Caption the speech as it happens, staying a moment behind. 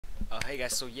Hey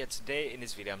guys, so yeah, today in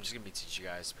this video I'm just gonna be teaching you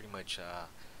guys pretty much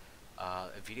a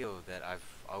video that I've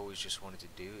always just wanted to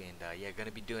do, and yeah, gonna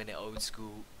be doing it old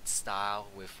school style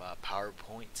with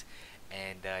PowerPoint,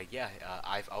 and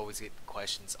I've always get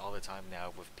questions all the time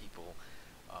now with people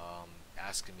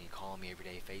asking me, calling me every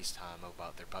day, FaceTime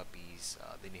about their puppies.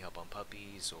 They need help on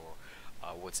puppies,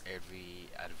 or what's every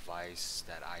advice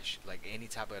that I should, like any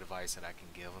type of advice that I can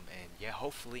give them, and yeah,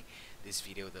 hopefully this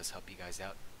video does help you guys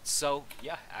out. So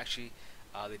yeah, actually,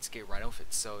 let's get right off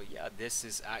it. So yeah, this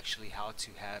is actually how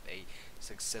to have a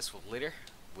successful litter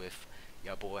with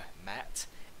your boy Matt.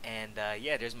 And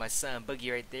yeah, there's my son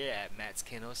Boogie right there at Matt's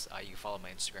Kennels. You can follow my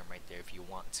Instagram right there if you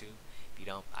want to. If you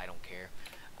don't, I don't care.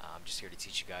 I'm just here to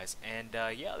teach you guys. And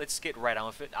yeah, let's get right on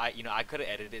with it. I could have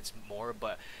edited it more,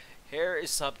 but here is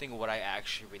something what I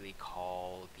actually really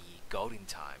call the golden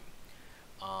time.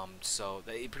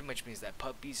 It pretty much means that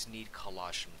puppies need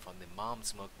colostrum from the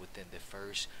mom's milk within the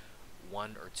first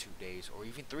 1 or 2 days, or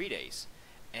even 3 days.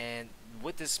 And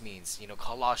what this means,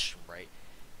 colostrum, right?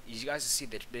 You guys see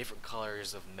the different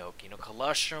colors of milk.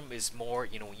 Colostrum is more,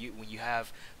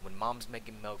 when mom's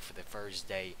making milk for the first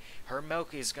day, her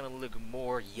milk is gonna look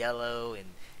more yellow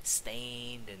and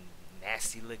stained and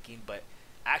nasty looking, but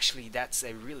actually that's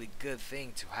a really good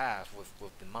thing to have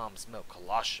with the mom's milk,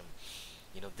 colostrum.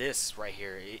 This right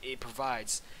here, it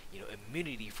provides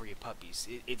immunity for your puppies.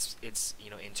 It's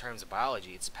in terms of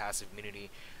biology, it's passive immunity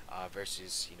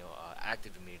versus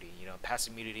active immunity.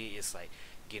 Passive immunity is like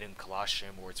getting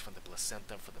colostrum, or it's from the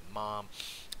placenta for the mom,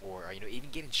 or even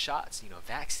getting shots,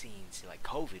 vaccines like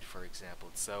COVID, for example.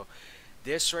 So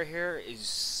this right here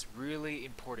is really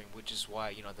important, which is why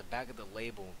at the back of the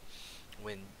label,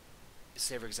 when,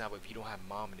 say for example, if you don't have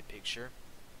mom in the picture,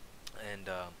 and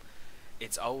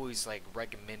it's always like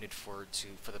recommended for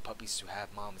the puppies to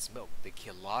have mom's milk, the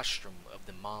colostrum of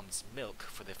the mom's milk,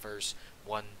 for the first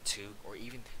 1, 2, or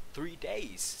even 3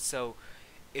 days. So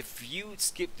if you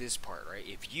skip this part, right,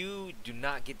 if you do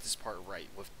not get this part right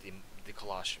with the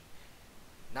colostrum,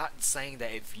 not saying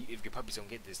that if your puppies don't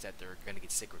get this that they're gonna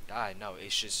get sick or die. No,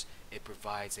 it's just it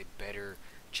provides a better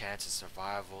chance of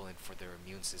survival and for their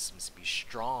immune systems to be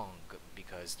strong,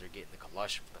 because they're getting the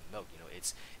colostrum from the milk.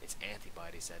 It's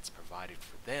antibodies that's provided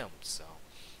for them. So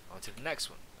on to the next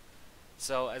one.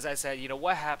 So as I said,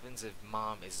 what happens if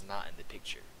mom is not in the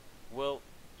picture? Well,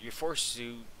 you're forced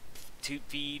to tube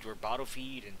feed or bottle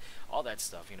feed and all that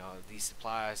stuff. These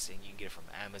supplies, and you can get it from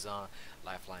Amazon,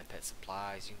 Lifeline Pet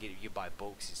Supplies. You buy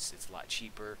bulks. It's a lot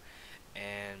cheaper.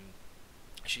 And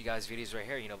I show you guys videos right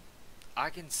here.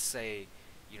 I can say,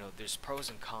 there's pros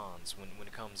and cons when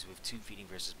it comes with tube feeding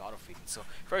versus bottle feeding. So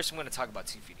first, I'm going to talk about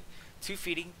tube feeding. Tube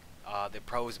feeding, the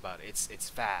pros about it, it's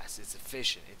fast, it's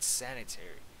efficient, it's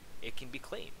sanitary, it can be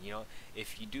clean.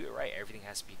 If you do it right, everything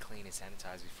has to be clean and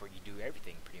sanitized before you do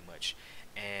everything, pretty much.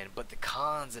 But the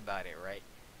cons about it, right?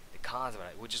 The cons about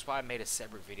it, which is why I made a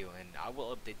separate video, and I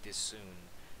will update this soon,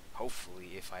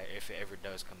 hopefully, if it ever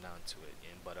does come down to it.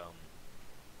 But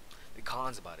the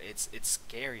cons about it, it's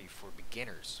scary for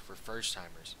beginners, for first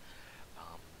timers.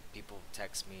 People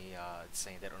text me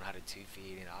saying they don't know how to tube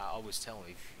feed, and I always tell them,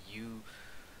 if you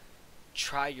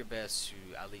try your best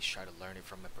to at least try to learn it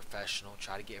from a professional,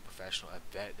 try to get a professional, a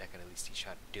vet that can at least teach you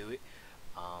how to do it.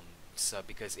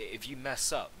 Because if you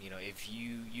mess up, if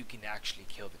you can actually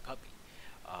kill the puppy.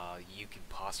 You can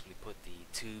possibly put the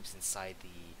tubes inside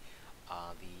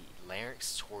the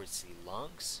larynx towards the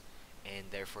lungs, and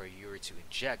therefore if you were to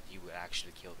inject, you would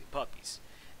actually kill the puppies,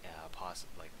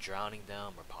 possibly like drowning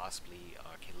them, or possibly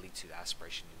can lead to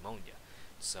aspiration pneumonia.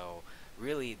 So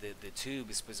really, the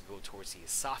tube is supposed to go towards the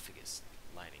esophagus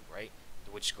lining, right,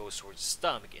 which goes towards the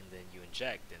stomach, and then you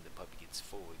inject, and the puppy gets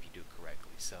full if you do it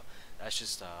correctly. So that's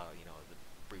just the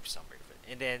brief summary of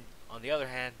it. And then on the other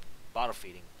hand, bottle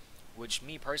feeding, which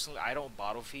me personally, I don't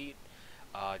bottle feed.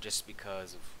 Just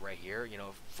because of right here,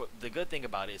 the good thing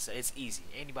about it is it's easy.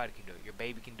 Anybody can do it. Your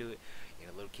baby can do it.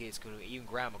 Little kids can do it. Even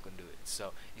grandma can do it.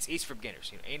 So it's easy for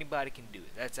beginners. Anybody can do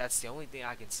it. That's the only thing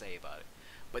I can say about it.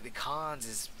 But the cons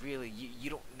is really you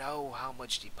don't know how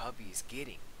much the puppy is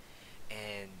getting,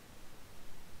 and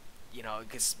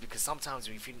because sometimes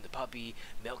when you're feeding the puppy,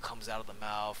 milk comes out of the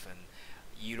mouth, and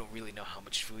you don't really know how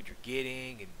much food you're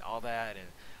getting and all that, and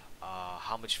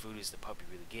how much food is the puppy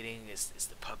really getting? Is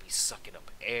the puppy sucking up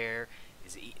air?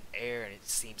 Is it eating air and it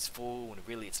seems full when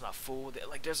really it's not full?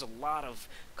 Like, there's a lot of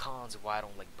cons of why I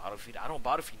don't like bottle feed. I don't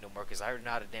bottle feed no more because I already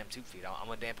know how to damn tube feed. I'm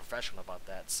a damn professional about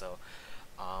that. So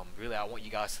really, I want you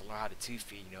guys to learn how to tube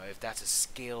feed. If that's a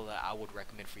skill that I would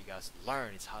recommend for you guys to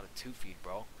learn, it's how to tube feed,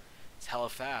 bro. It's hella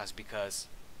fast, because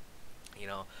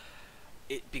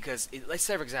let's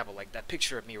say for example, like that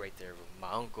picture of me right there with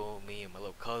my uncle, me, and my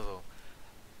little cousin.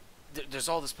 There's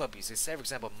all these puppies. Let's say for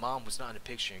example, mom was not in the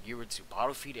picture, and you were to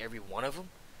bottle feed every one of them.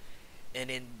 And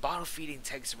then bottle feeding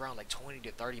takes around like 20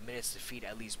 to 30 minutes to feed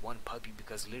at least one puppy,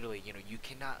 because literally, you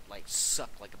cannot like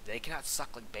suck like they cannot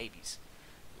suck like babies,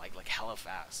 like hella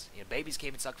fast. Babies can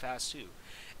even suck fast too.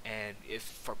 And if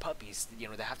for puppies,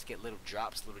 they have to get little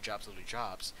drops, little drops, little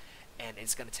drops, and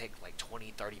it's gonna take like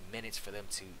 20, 30 minutes for them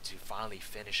to finally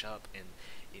finish up. And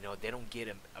they don't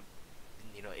get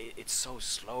it's so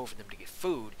slow for them to get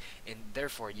food, and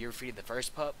therefore you're feeding the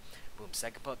first pup, boom,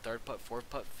 second pup, third pup, fourth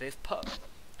pup, fifth pup.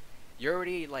 You're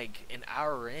already like an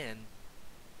hour in,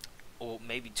 or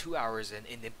maybe 2 hours in,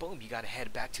 and then boom, you gotta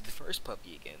head back to the first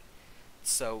puppy again.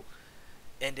 So,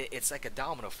 and it's like a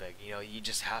domino effect. You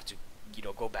just have to,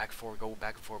 go back and forth,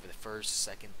 with the first,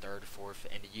 second, third, fourth,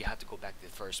 and you have to go back to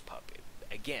the first puppy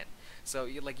again. So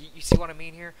you see what I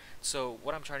mean here. So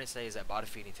what I'm trying to say is that bottle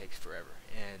feeding takes forever,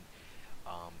 and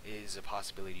is a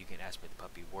possibility you can aspirate the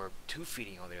puppy. Where tube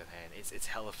feeding, on the other hand, it's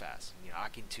hella fast. I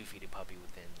can tube feed a puppy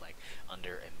within like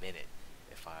under a minute.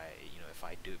 If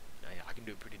I do, I can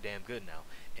do it pretty damn good now.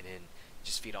 And then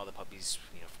just feed all the puppies.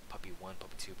 Puppy 1,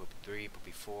 puppy 2, puppy 3,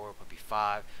 puppy 4, puppy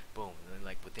 5. Boom, and then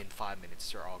like within 5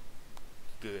 minutes they're all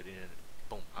good, and then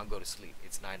boom, I'll go to sleep.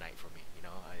 It's night for me.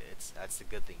 That's the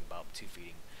good thing about tube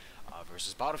feeding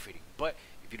versus bottle feeding. But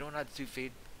if you don't know how to tube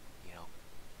feed,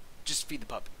 just feed the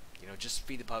puppy. Just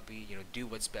feed the puppy. Do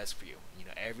what's best for you.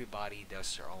 Everybody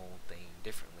does their own thing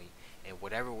differently, and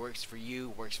whatever works for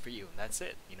you, and that's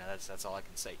it. That's all I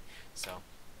can say. So,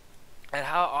 and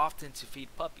how often to feed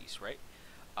puppies, right?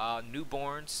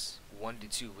 Newborns, 1 to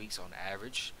 2 weeks on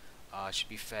average, should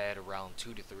be fed around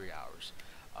 2 to 3 hours.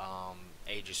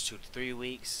 Ages 2 to 3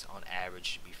 weeks on average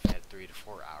should be fed 3 to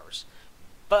 4 hours.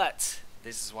 But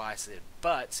this is why I said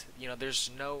but. There's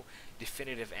no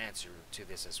definitive answer to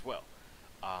this as well.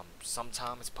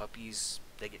 Sometimes puppies,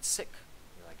 they get sick,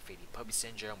 like feeding puppy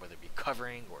syndrome, whether it be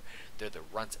covering, or they're the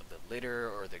runt of the litter,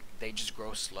 or they just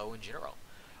grow slow in general.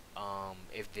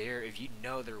 If they're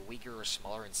weaker or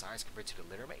smaller in size compared to the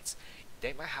litter mates,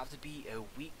 they might have to be a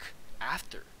week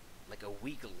after, like a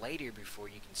week later, before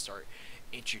you can start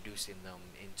introducing them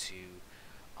into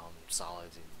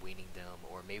solids and weaning them,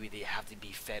 or maybe they have to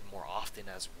be fed more often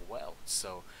as well.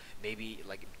 So maybe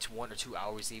like 1 or 2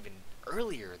 hours even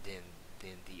earlier than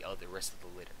the rest of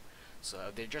the litter. So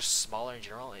if they're just smaller in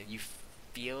general, and you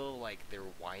feel like they're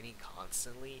whining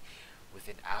constantly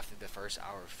after the first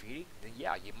hour of feeding, then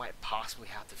yeah, you might possibly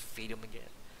have to feed them again.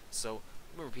 So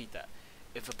let me repeat that.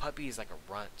 If a puppy is like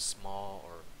a runt, small,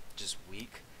 or just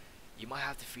weak, you might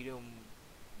have to feed them,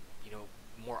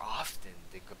 more often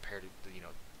than compared to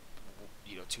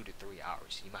 2 to 3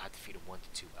 hours. You might have to feed them 1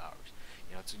 to 2 hours.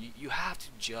 So you have to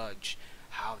judge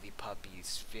how the puppy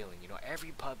is feeling.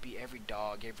 Every puppy, every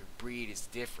dog, every breed is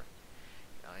different.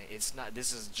 It's not.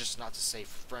 This is just not to say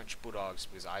French Bulldogs,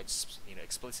 because I just,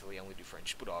 explicitly only do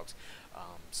French Bulldogs.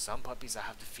 Some puppies I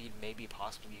have to feed maybe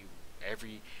possibly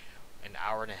every an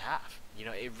hour and a half.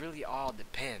 It really all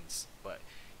depends. But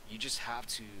you just have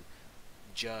to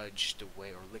judge the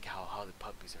way, or look how the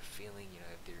puppies are feeling.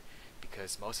 If they're,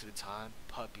 because most of the time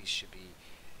puppies should be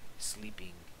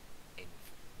sleeping and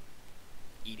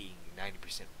eating 90%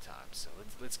 of the time. So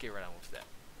let's get right on with that.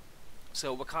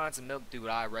 So what kinds of milk do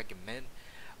I recommend?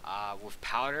 With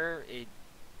powder,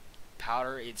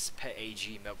 it's Pet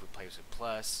AG milk replacement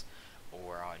plus,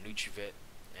 or Nutrivit,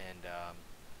 and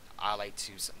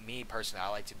me personally, I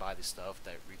like to buy the stuff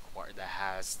that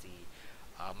has the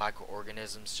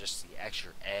microorganisms, just the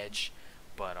extra edge.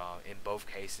 But in both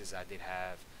cases, I did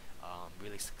have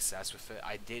really success with it.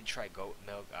 I did try goat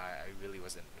milk. I really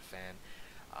wasn't a fan.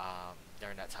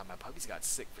 During that time, my puppies got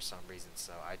sick for some reason,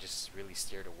 so I just really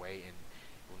steered away. And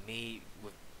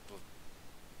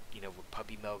with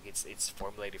puppy milk, it's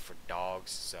formulated for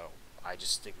dogs, so I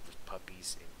just stick with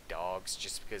puppies and dogs,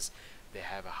 just because they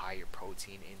have a higher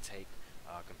protein intake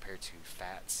compared to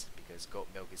fats, because goat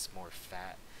milk is more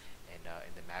fat and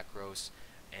in the macros.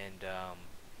 And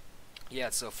yeah,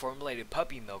 so formulated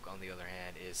puppy milk, on the other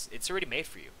hand, it's already made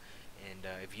for you. And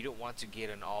if you don't want to get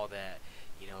in all that,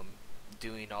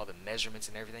 doing all the measurements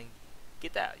and everything,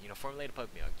 get that. Formulated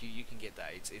puppy milk, you can get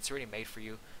that. It's already made for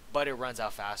you, but it runs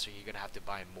out faster. You're gonna have to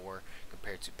buy more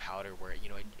compared to powder, where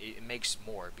it makes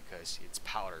more because it's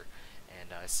powder, and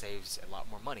it saves a lot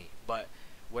more money. But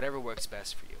whatever works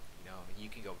best for you. You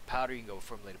can go with powder, you can go with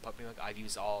formulated puppy milk. I've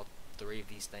used all 3 of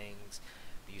these things.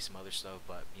 I use some other stuff,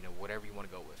 but whatever you want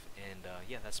to go with. And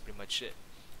yeah, that's pretty much it.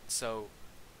 So,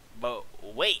 but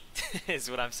wait, is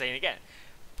what I'm saying again.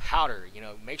 Powder,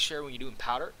 make sure when you're doing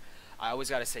powder, I always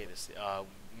gotta say this.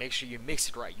 make sure you mix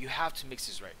it right. You have to mix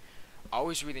this right.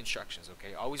 Always read the instructions,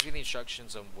 okay? Always read the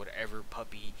instructions on whatever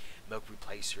puppy milk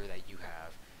replacer that you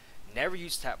have. Never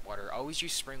use tap water. Always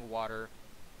use spring water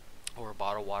or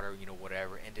bottled water, you know,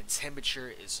 whatever. And the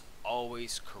temperature is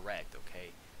always correct, okay?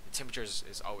 The temperature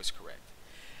is always correct.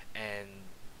 And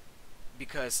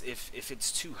because if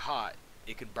it's too hot,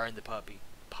 it can burn the puppy,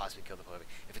 possibly kill the puppy.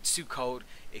 If it's too cold,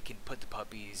 it can put the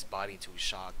puppy's body into a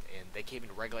shock, and they can't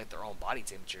even regulate their own body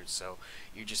temperature. So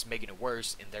you're just making it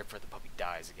worse, and therefore the puppy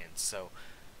dies again. So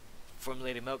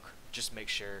formulated milk, just make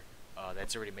sure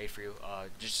that's already made for you.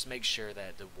 Just make sure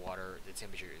that the water, the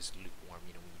temperature is lukewarm.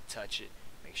 You know, when you touch it,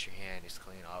 make sure your hand is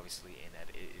clean, obviously, and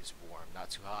that it is warm, not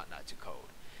too hot, not too cold.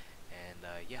 And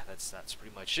yeah, that's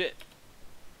pretty much it.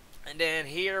 And then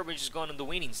here we're just going on the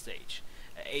weaning stage.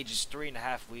 At ages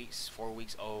 3.5 weeks, 4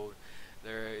 weeks old,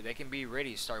 they can be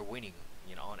ready to start weaning,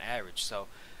 you know, on average. So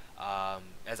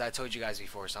as I told you guys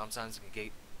before, sometimes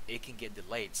it can get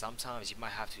delayed. Sometimes you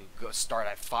might have to go start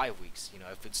at 5 weeks, you know,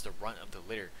 if it's the runt of the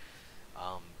litter.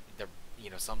 You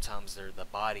know, sometimes the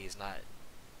body is not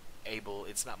able,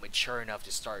 it's not mature enough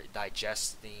to start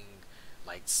digesting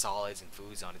like solids and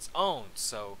foods on its own.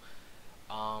 So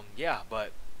yeah,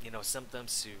 but you know,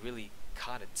 symptoms to really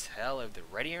kind of tell if they're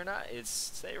ready or not, it's,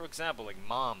 say for example, like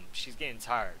mom, she's getting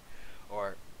tired,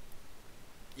 or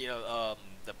you know,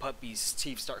 the puppy's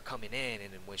teeth start coming in,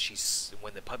 and then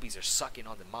when the puppies are sucking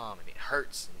on the mom and it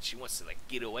hurts and she wants to like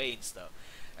get away and stuff,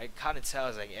 it kind of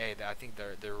tells like, hey, I think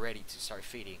they're ready to start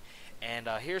feeding. And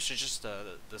here's just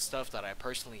the stuff that I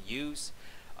personally use: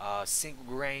 single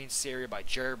grain cereal by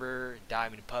Gerber,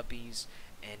 Diamond Puppies,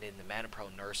 and then the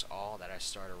Manipro Nurse All that I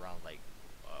start around like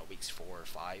weeks 4 or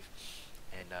 5.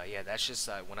 And yeah, that's just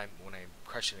when I'm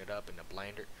crushing it up in the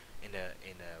blender, in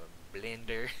a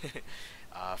blender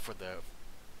for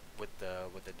with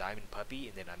the Diamond Puppy,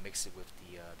 and then I mix it with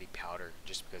the powder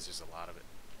just because there's a lot of it,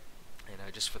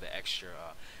 and just for the extra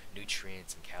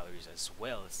nutrients and calories as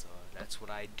well. So that's what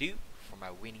I do for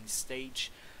my weaning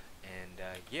stage.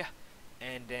 And yeah,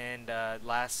 and then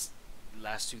last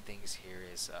two things here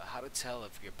is how to tell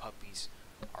if your puppies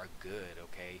are good.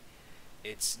 Okay,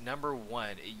 it's number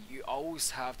one, you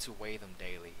always have to weigh them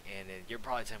daily. And then you're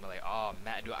probably telling me like, oh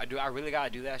Matt, do I really gotta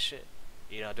do that shit?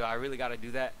 You know, do I really gotta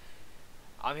do that?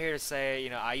 I'm here to say, you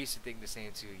know, I used to think the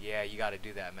same too. Yeah, you gotta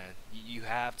do that, man. You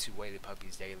have to weigh the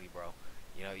puppies daily, bro.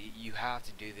 You know, you have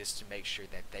to do this to make sure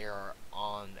that they are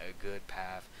on a good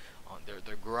path.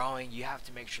 They're growing. You have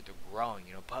to make sure they're growing.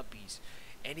 You know, puppies,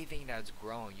 anything that's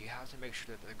growing, you have to make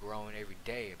sure that they're growing every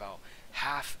day, about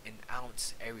half an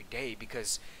ounce every day.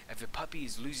 Because if a puppy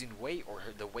is losing weight, or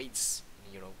the weight's,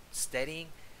 you know, steadying,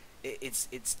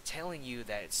 it's telling you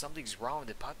that something's wrong with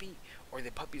the puppy, or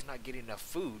the puppy's not getting enough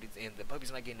food. And the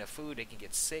puppy's not getting enough food, they can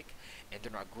get sick, and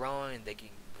they're not growing, and they can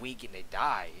weak, and they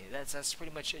die. That's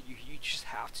pretty much it. You just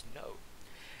have to know.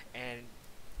 And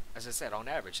as I said, on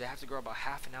average, they have to grow about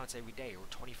half an ounce every day, or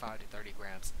 25 to 30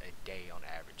 grams a day on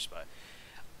average. But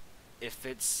if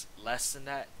it's less than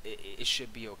that, it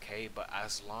should be okay. But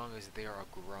as long as they are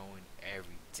growing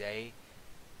every day,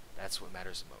 that's what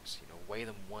matters the most. You know, weigh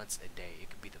them once a day. It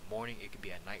could be the morning, it could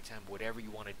be at nighttime, whatever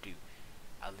you want to do.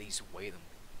 At least weigh them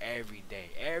every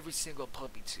day. Every single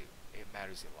puppy too. It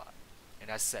matters a lot.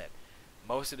 And I said,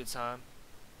 most of the time,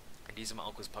 and these are my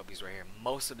uncle's puppies right here,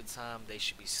 most of the time they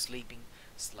should be sleeping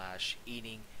 /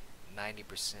 eating 90%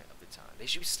 of the time. They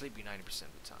should be sleeping 90% of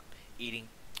the time, eating,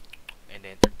 and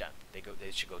then they're done.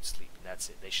 They should go to sleep, and that's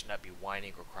it. They should not be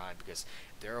whining or crying, because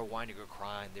if they're whining or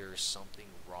crying, there is something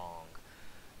wrong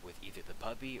with either the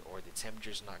puppy, or the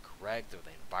temperature's not correct, or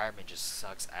the environment just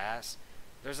sucks ass.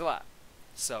 There's a lot.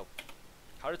 So,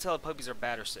 how to tell if puppies are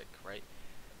bad or sick, right?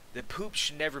 The poop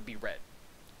should never be red.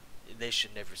 They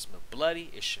should never smell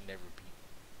bloody. It should never be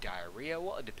diarrhea.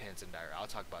 Well, it depends on diarrhea. I'll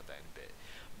talk about that in a bit.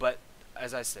 But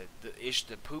as I said,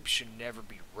 the poop should never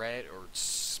be red or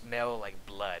smell like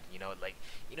blood. You know, like,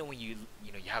 you know when you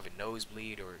have a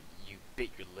nosebleed, or you bit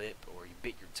your lip, or you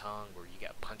bit your tongue, or you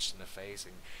got punched in the face,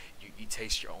 and you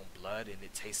taste your own blood, and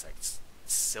it tastes like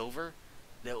silver.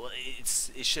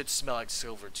 It should smell like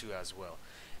silver too as well.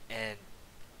 And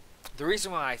the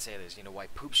reason why I say this, you know, why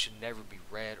poop should never be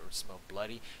red or smell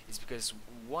bloody, is because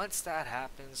once that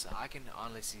happens, I can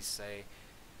honestly say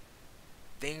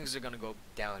things are gonna go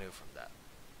downhill from that.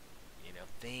 You know,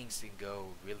 things can go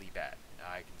really bad.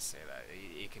 I can say that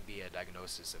it can be a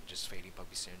diagnosis of just fading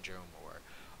puppy syndrome, or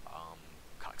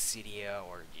coccidia,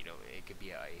 or you know, it could be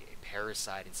a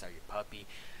parasite inside your puppy.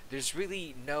 There's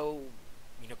really no,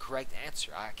 you know, correct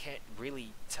answer. I can't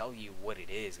really tell you what it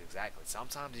is exactly.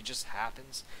 Sometimes it just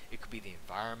happens. It could be the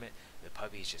environment, the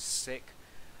puppy is just sick,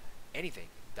 anything.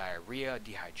 diarrhea,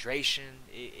 dehydration.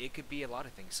 It could be a lot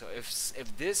of things. So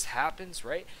if this happens,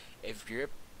 right, if your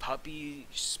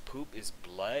puppy's poop is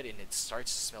blood and it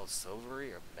starts to smell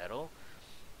silvery or metal,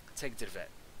 take it to the vet.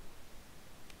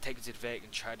 Take it to the vet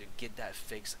and try to get that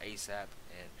fixed ASAP.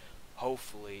 And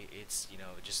hopefully it's, you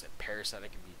know, just a parasite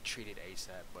that can be treated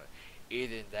ASAP. But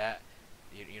either than that,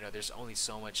 you know, there's only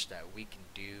so much that we can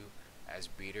do as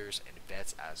breeders and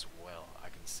vets as well. I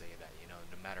can say that, you know,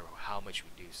 no matter how much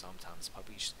we do, sometimes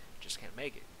puppies just can't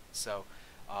make it. So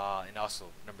and also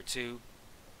number two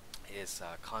is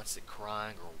constant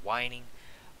crying or whining.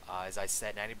 As I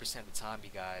said, 90% of the time, you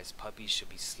guys, puppies should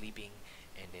be sleeping,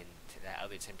 and then that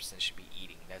other 10% should be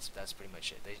eating. That's pretty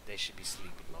much it. They should be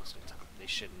sleeping most of the time. They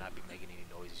should not be making any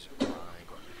noises or crying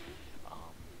or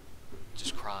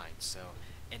just crying. So,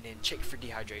 and then check for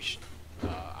dehydration.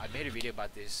 I made a video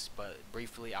about this, but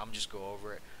briefly, I'm just go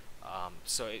over it.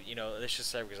 So you know, let's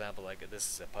just say, for example, like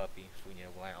this is a puppy. If we, you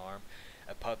know, my arm,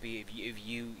 a puppy. If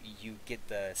you get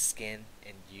the skin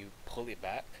and you pull it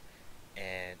back,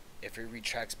 and if it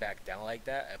retracts back down like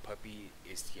that, a puppy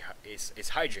is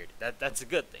hydrated. That's a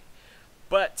good thing.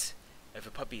 But if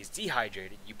a puppy is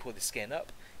dehydrated, you pull the skin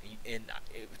up, and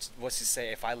what's to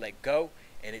say if I let go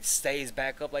and it stays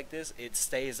back up like this, it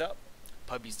stays up.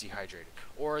 Puppy's dehydrated,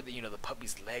 or the, you know, the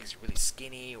puppy's legs are really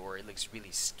skinny, or it looks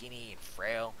really skinny and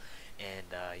frail, and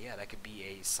yeah, that could be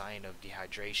a sign of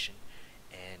dehydration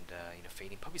and you know,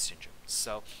 fading puppy syndrome.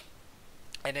 So,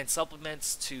 and then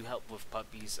supplements to help with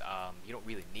puppies. You don't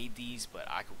really need these, but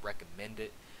I could recommend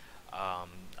it.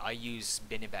 I use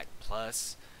Bending Back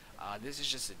Plus. This is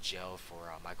just a gel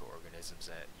for microorganisms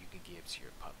that you can give to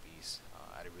your puppies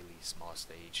at a really small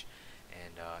stage,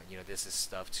 and you know, this is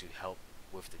stuff to help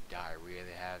with the diarrhea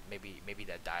they have. Maybe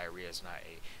that diarrhea is not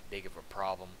a big of a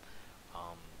problem.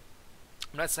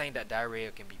 I'm not saying that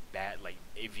diarrhea can be bad. Like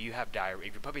if you have diarrhea,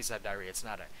 if your puppies have diarrhea, it's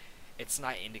not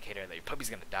an indicator that your puppy's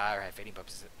gonna die or have fading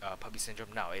puppy syndrome.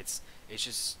 No, it's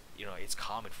just, you know, it's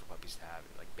common for puppies to have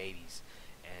it, like babies,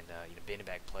 and you know, Bending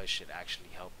Back Plus should actually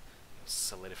help, you know,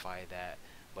 solidify that.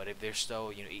 But if they're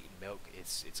still, you know, eating milk,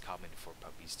 it's common for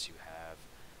puppies to have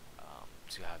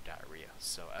diarrhea.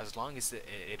 So as long as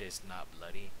it is not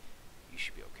bloody, you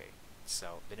should be okay.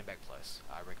 So Bending Back Plus,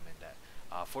 I recommend that.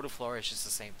 Fortiflora is just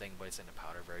the same thing, but it's in the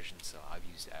powder version, so I've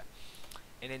used that.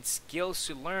 And then skills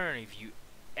to learn, if you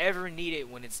ever need it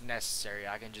when it's necessary,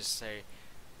 I can just say,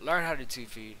 learn how to tube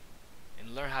feed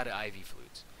and learn how to IV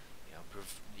fluids.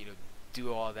 You know,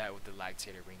 do all that with the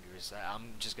lactator ringers.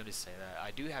 I'm just gonna say that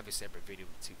I do have a separate video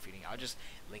with tube feeding. I'll just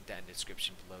link that in the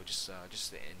description below. Just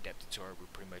the in-depth tutorial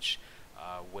with pretty much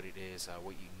what it is,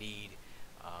 what you need,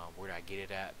 where do I get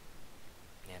it at,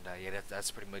 and yeah,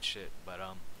 that's pretty much it. But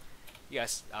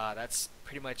yes, that's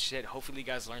pretty much it. Hopefully you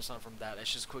guys learned something from that.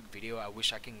 That's just a quick video. I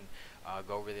wish I can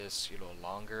go over this, you know,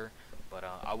 longer, but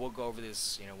I will go over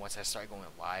this, you know, once I start going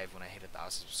live, when I hit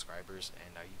 1,000 subscribers,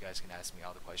 and you guys can ask me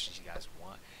all the questions you guys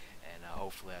want, and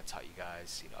hopefully I taught you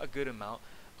guys, you know, a good amount.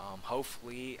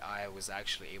 Hopefully I was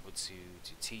actually able to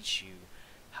teach you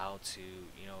how to,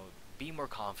 you know, be more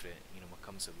confident, you know, when it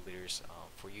comes to litters.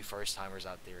 For you first timers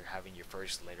out there having your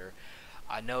first litter,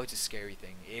 I know it's a scary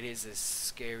thing. It is a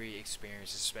scary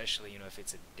experience, especially, you know, if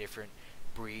it's a different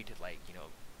breed, like, you know,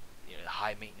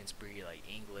 high maintenance breed like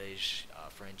English,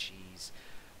 Frenchies,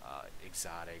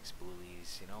 exotics,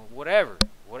 bullies, you know, whatever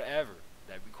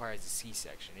that requires a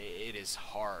C-section. It is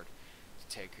hard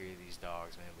to take care of these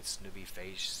dogs, man, with snoopy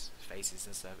faces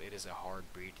and stuff. It is a hard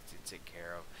breed to take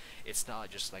care of. It's not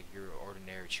just like your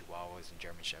ordinary Chihuahuas and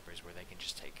German Shepherds where they can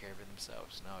just take care of it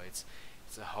themselves. No, it's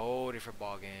a whole different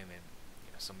ball game. And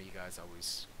you know, some of you guys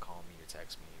always call me or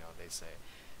text me. You know, they say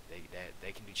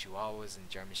they can do Chihuahuas and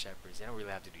German Shepherds. They don't really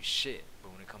have to do shit.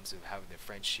 But when it comes to having their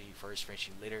first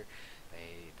Frenchie litter,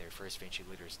 their first Frenchie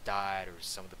litters died, or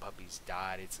some of the puppies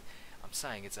died. I'm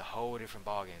saying it's a whole different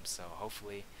ball game. So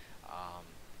hopefully,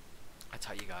 I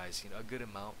taught you guys, you know, a good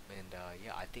amount. And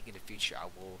yeah, I think in the future I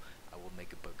will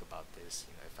make a book about this,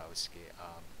 you know, if I was to get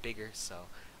bigger. So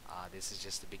this is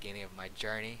just the beginning of my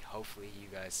journey. Hopefully you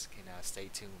guys can stay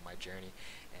tuned with my journey,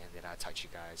 and that I taught you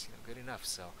guys, you know, good enough.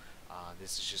 So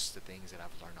this is just the things that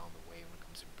I've learned on the way when it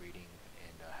comes to breeding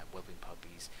and whelping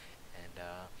puppies. And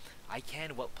I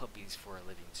can whelp puppies for a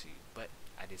living too, but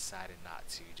I decided not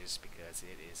to, just because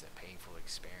it is a painful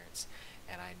experience,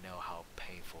 and I know how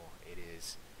painful it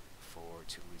is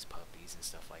to lose puppies and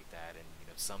stuff like that. And you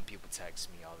know, some people text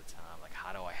me all the time like,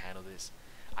 how do I handle this?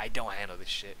 I don't handle this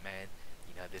shit, man.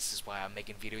 You know, this is why I'm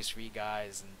making videos for you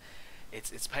guys, and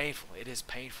it's painful. It is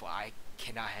painful. I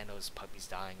cannot handle those puppies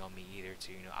dying on me either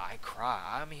too. You know, I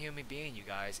cry. I'm a human being, you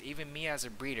guys. Even me as a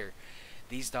breeder,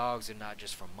 these dogs are not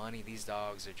just for money. These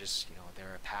dogs are just, you know,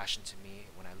 they're a passion to me.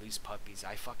 When I lose puppies,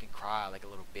 I fucking cry like a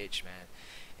little bitch, man.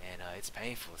 And it's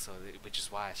painful, so which is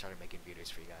why I started making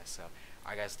videos for you guys. So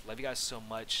alright guys, love you guys so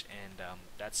much, and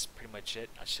that's pretty much it.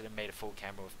 I should have made a full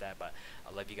camera with that, but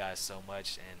I love you guys so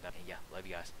much, and yeah, love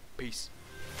you guys. Peace.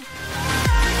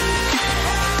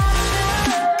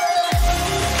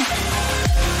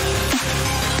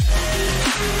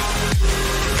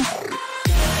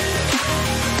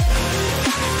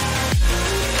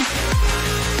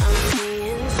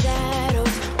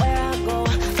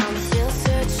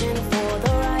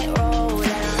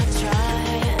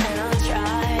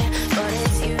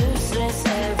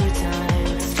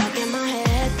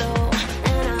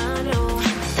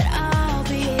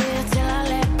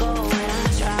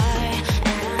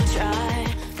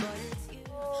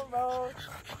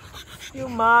 You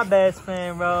my best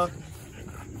friend, bro.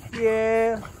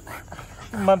 Yeah.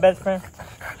 You my best friend.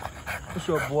 What's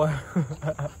your boy?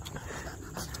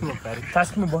 Come on, fatty.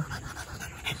 Touch me, boy.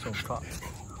 What's your top?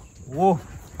 Whoa.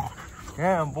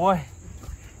 Damn, boy.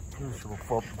 You so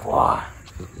fuck, boy.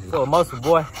 So muscle,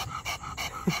 boy.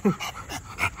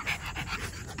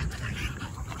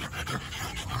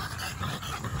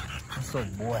 What's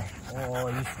up, boy? Oh,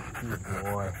 you so cute,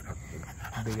 boy.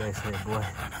 Big ass head, boy.